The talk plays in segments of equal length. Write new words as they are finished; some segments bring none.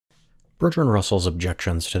Bertrand Russell's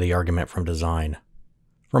Objections to the Argument from Design,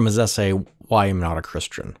 from his essay, Why I'm Not a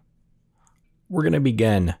Christian. We're going to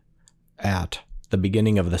begin at the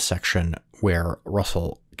beginning of the section where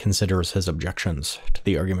Russell considers his objections to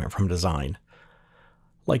the argument from design.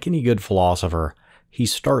 Like any good philosopher, he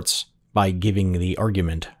starts by giving the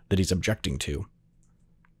argument that he's objecting to.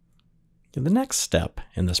 The next step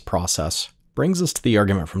in this process brings us to the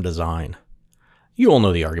argument from design. You all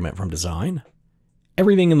know the argument from design.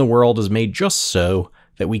 Everything in the world is made just so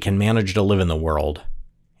that we can manage to live in the world.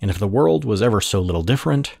 And if the world was ever so little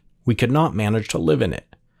different, we could not manage to live in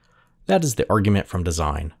it. That is the argument from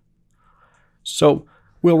design. So,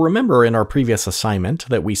 we'll remember in our previous assignment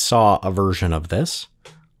that we saw a version of this.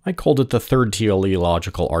 I called it the third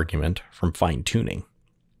teleological argument from fine-tuning.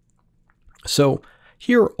 So,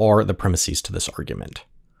 here are the premises to this argument.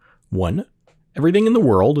 1. Everything in the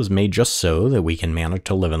world is made just so that we can manage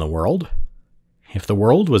to live in the world. If the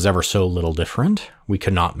world was ever so little different, we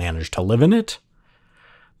could not manage to live in it.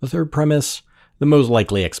 The third premise, the most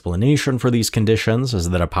likely explanation for these conditions is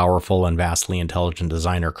that a powerful and vastly intelligent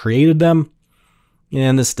designer created them,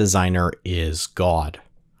 and this designer is God.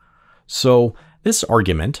 So this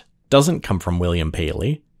argument doesn't come from William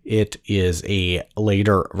Paley. It is a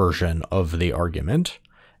later version of the argument,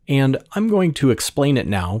 and I'm going to explain it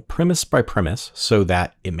now premise by premise so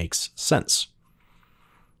that it makes sense.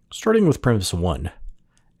 Starting with premise 1,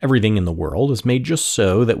 everything in the world is made just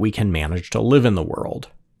so that we can manage to live in the world.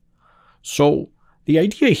 So the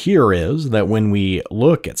idea here is that when we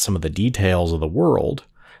look at some of the details of the world,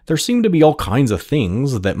 there seem to be all kinds of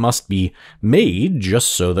things that must be made just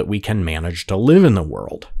so that we can manage to live in the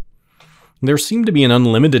world. There seem to be an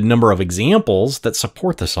unlimited number of examples that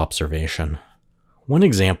support this observation. One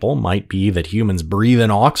example might be that humans breathe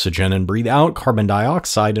in oxygen and breathe out carbon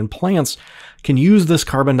dioxide, and plants can use this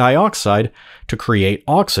carbon dioxide to create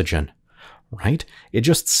oxygen, right? It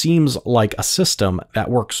just seems like a system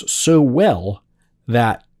that works so well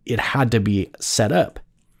that it had to be set up.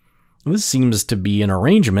 This seems to be an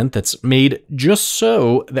arrangement that's made just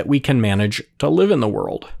so that we can manage to live in the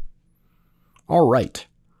world. All right,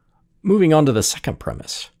 moving on to the second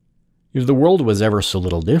premise. If the world was ever so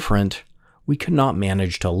little different, we could not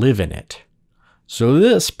manage to live in it. So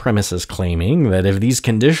this premise is claiming that if these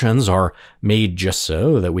conditions are made just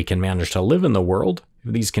so that we can manage to live in the world,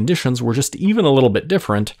 if these conditions were just even a little bit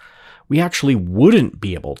different, we actually wouldn't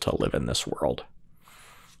be able to live in this world.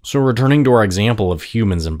 So returning to our example of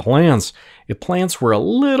humans and plants, if plants were a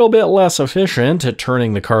little bit less efficient at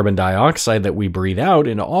turning the carbon dioxide that we breathe out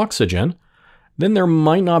into oxygen, then there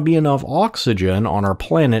might not be enough oxygen on our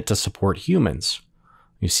planet to support humans.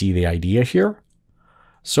 You see the idea here?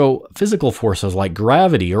 So physical forces like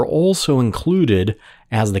gravity are also included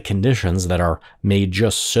as the conditions that are made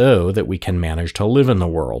just so that we can manage to live in the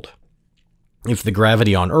world. If the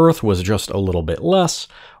gravity on Earth was just a little bit less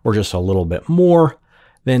or just a little bit more,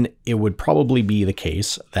 then it would probably be the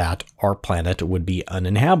case that our planet would be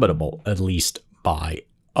uninhabitable, at least by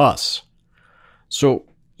us. So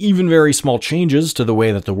even very small changes to the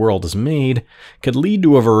way that the world is made could lead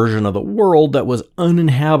to a version of the world that was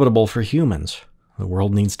uninhabitable for humans. The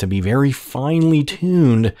world needs to be very finely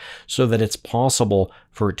tuned so that it's possible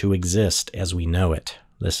for it to exist as we know it.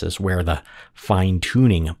 This is where the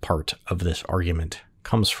fine-tuning part of this argument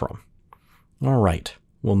comes from. All right,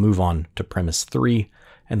 we'll move on to premise 3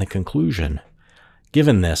 and the conclusion.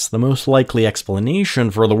 Given this, the most likely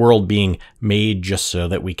explanation for the world being made just so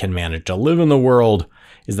that we can manage to live in the world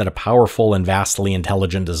is that a powerful and vastly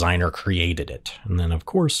intelligent designer created it. And then, of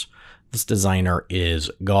course, this designer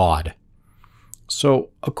is God. So,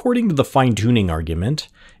 according to the fine-tuning argument,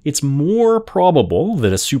 it's more probable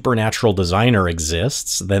that a supernatural designer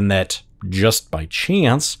exists than that, just by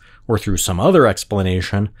chance, or through some other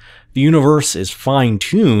explanation, the universe is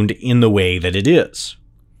fine-tuned in the way that it is.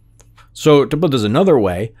 So, to put this another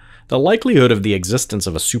way, the likelihood of the existence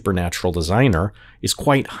of a supernatural designer is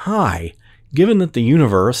quite high, given that the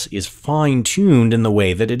universe is fine-tuned in the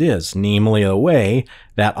way that it is, namely a way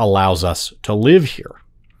that allows us to live here.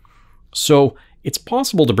 So, it's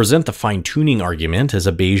possible to present the fine-tuning argument as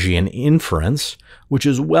a Bayesian inference, which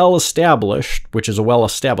is a well-established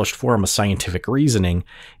form of scientific reasoning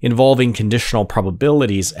involving conditional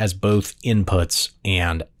probabilities as both inputs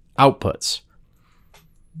and outputs.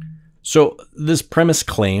 So this premise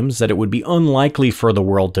claims that it would be unlikely for the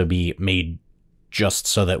world to be made just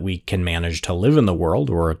so that we can manage to live in the world,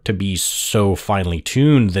 or to be so finely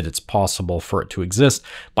tuned that it's possible for it to exist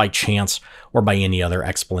by chance or by any other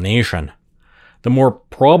explanation. The more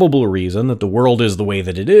probable reason that the world is the way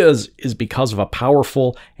that it is because of a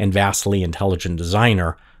powerful and vastly intelligent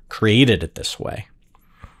designer created it this way.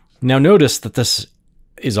 Now notice that this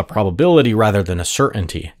is a probability rather than a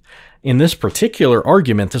certainty. In this particular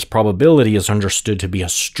argument, this probability is understood to be a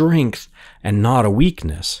strength and not a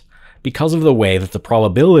weakness, because of the way that the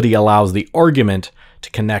probability allows the argument to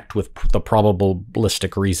connect with the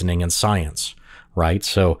probabilistic reasoning in science, right?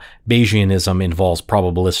 So Bayesianism involves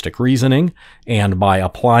probabilistic reasoning, and by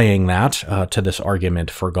applying that to this argument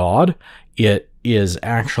for God, it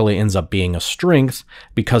actually ends up being a strength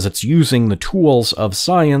because it's using the tools of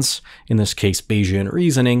science, in this case Bayesian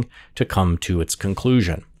reasoning, to come to its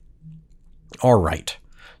conclusion. All right.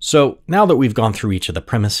 So now that we've gone through each of the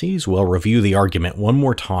premises, we'll review the argument one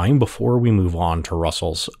more time before we move on to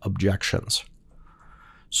Russell's objections.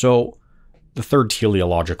 So the third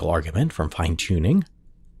teleological argument from fine-tuning.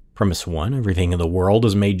 Premise 1, everything in the world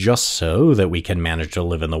is made just so that we can manage to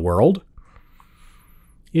live in the world.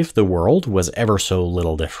 If the world was ever so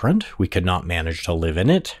little different, we could not manage to live in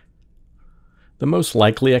it. The most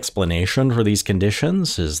likely explanation for these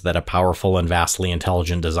conditions is that a powerful and vastly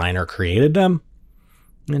intelligent designer created them.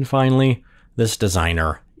 And finally, this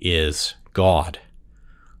designer is God.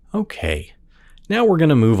 Okay, now we're going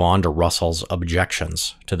to move on to Russell's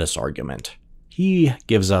objections to this argument. He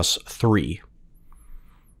gives us 3.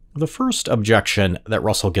 The first objection that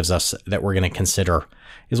Russell gives us that we're going to consider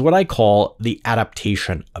is what I call the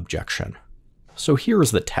adaptation objection. So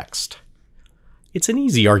here's the text. It's an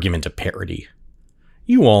easy argument to parody.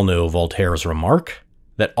 You all know Voltaire's remark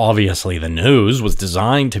that obviously the nose was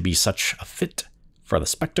designed to be such a fit for the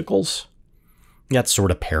spectacles. That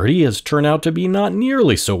sort of parody has turned out to be not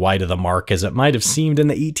nearly so wide of the mark as it might have seemed in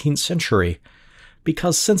the 18th century,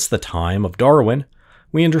 because since the time of Darwin,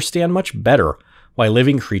 we understand much better why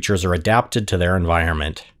living creatures are adapted to their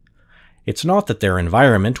environment. It's not that their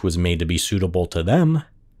environment was made to be suitable to them,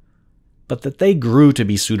 but that they grew to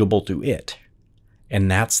be suitable to it. And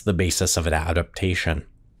that's the basis of an adaptation.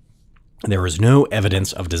 There is no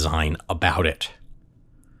evidence of design about it.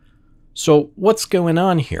 So what's going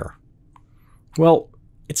on here? Well,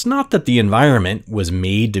 it's not that the environment was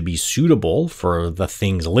made to be suitable for the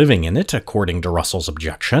things living in it, according to Russell's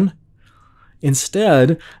objection.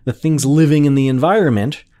 Instead, the things living in the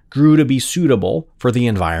environment grew to be suitable for the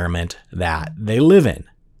environment that they live in.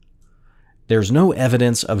 There's no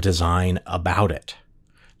evidence of design about it.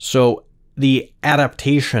 So the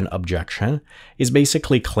adaptation objection is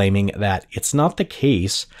basically claiming that it's not the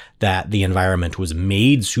case that the environment was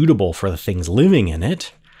made suitable for the things living in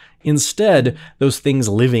it. Instead, those things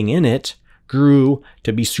living in it grew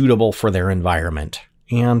to be suitable for their environment,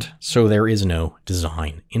 and so there is no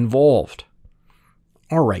design involved.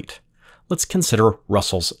 All right, let's consider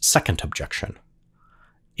Russell's second objection.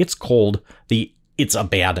 It's called the "it's a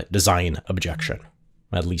bad design" objection.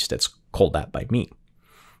 At least it's called that by me.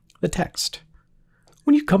 The text.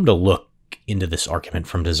 When you come to look into this argument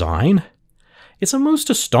from design, it's a most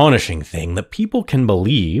astonishing thing that people can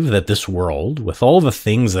believe that this world, with all the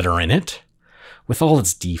things that are in it, with all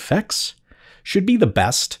its defects, should be the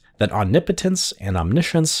best that omnipotence and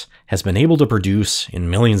omniscience has been able to produce in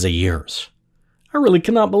millions of years. I really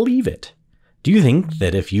cannot believe it. Do you think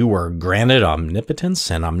that if you were granted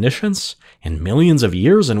omnipotence and omniscience and millions of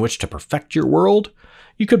years in which to perfect your world,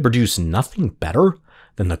 you could produce nothing better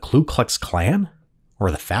than the Ku Klux Klan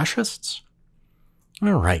or the fascists?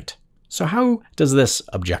 All right, so how does this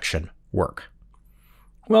objection work?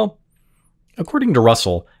 Well, according to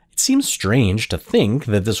Russell, it seems strange to think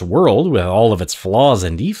that this world, with all of its flaws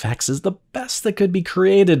and defects, is the best that could be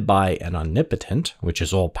created by an omnipotent, which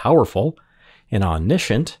is all-powerful, an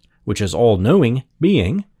omniscient, which is all-knowing,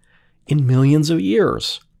 being, in millions of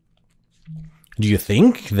years. Do you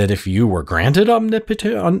think that if you were granted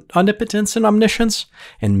omnipotence and omniscience,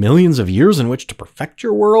 and millions of years in which to perfect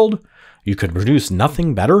your world, you could produce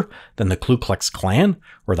nothing better than the Ku Klux Klan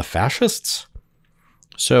or the fascists?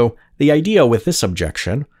 So the idea with this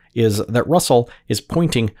objection is that Russell is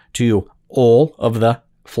pointing to all of the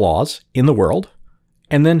flaws in the world,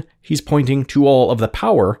 and then he's pointing to all of the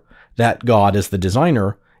power that God as the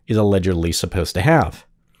designer is allegedly supposed to have.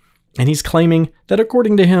 And he's claiming that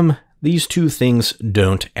according to him, these two things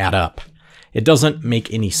don't add up. It doesn't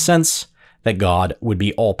make any sense that God would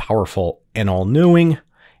be all-powerful and all-knowing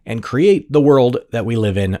and create the world that we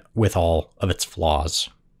live in with all of its flaws.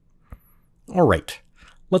 All right,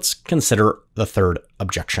 let's consider the third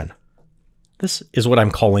objection. This is what I'm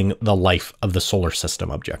calling the life of the solar system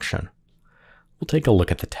objection. We'll take a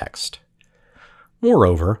look at the text.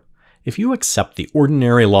 Moreover, if you accept the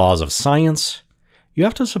ordinary laws of science, you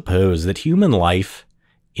have to suppose that human life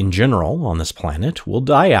in general on this planet will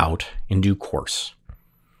die out in due course.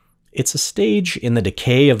 It's a stage in the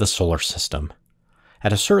decay of the solar system.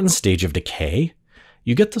 At a certain stage of decay,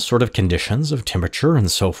 you get the sort of conditions of temperature and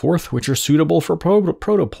so forth which are suitable for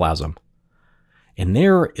protoplasm. And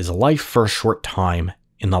there is life for a short time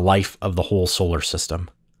in the life of the whole solar system.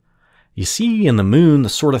 You see in the moon the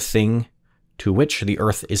sort of thing to which the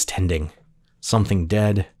Earth is tending, something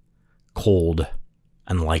dead, cold,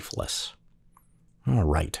 and lifeless. All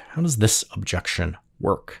right, how does this objection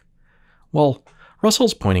work? Well,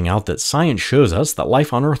 Russell's pointing out that science shows us that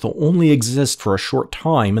life on Earth will only exist for a short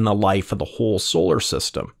time in the life of the whole solar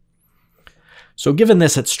system. So given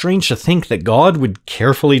this, it's strange to think that God would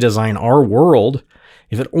carefully design our world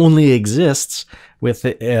if it only exists with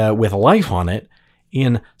life on it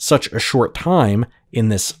in such a short time in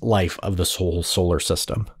this life of the whole solar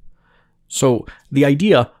system. So the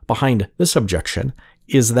idea behind this objection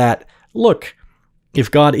is that, look,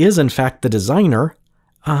 if God is in fact the designer,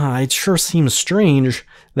 it sure seems strange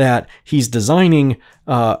that he's designing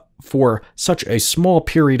for such a small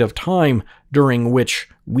period of time during which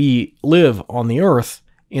we live on the Earth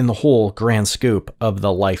in the whole grand scope of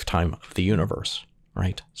the lifetime of the universe,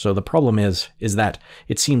 right? So the problem is that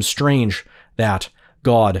it seems strange that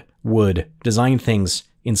God would design things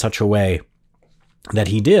in such a way that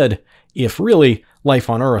he did if really life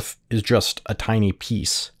on Earth is just a tiny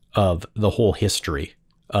piece of the whole history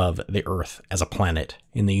of the Earth as a planet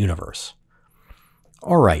in the universe.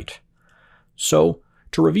 All right, so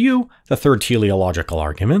to review the third teleological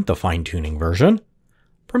argument, the fine-tuning version,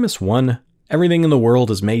 premise 1, everything in the world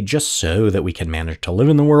is made just so that we can manage to live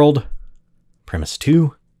in the world. Premise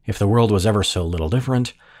 2, if the world was ever so little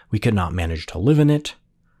different, we could not manage to live in it.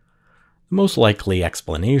 The most likely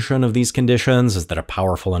explanation of these conditions is that a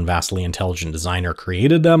powerful and vastly intelligent designer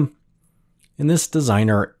created them, and this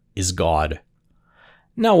designer is God.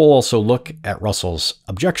 Now we'll also look at Russell's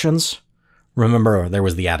objections. Remember, there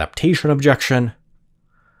was the adaptation objection,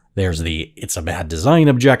 there's the it's a bad design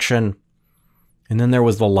objection, and then there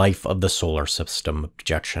was the life of the solar system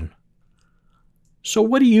objection. So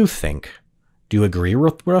what do you think? Do you agree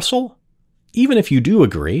with Russell? Even if you do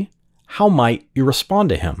agree, how might you respond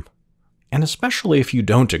to him? And especially if you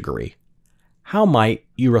don't agree, how might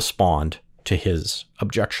you respond to his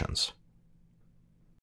objections?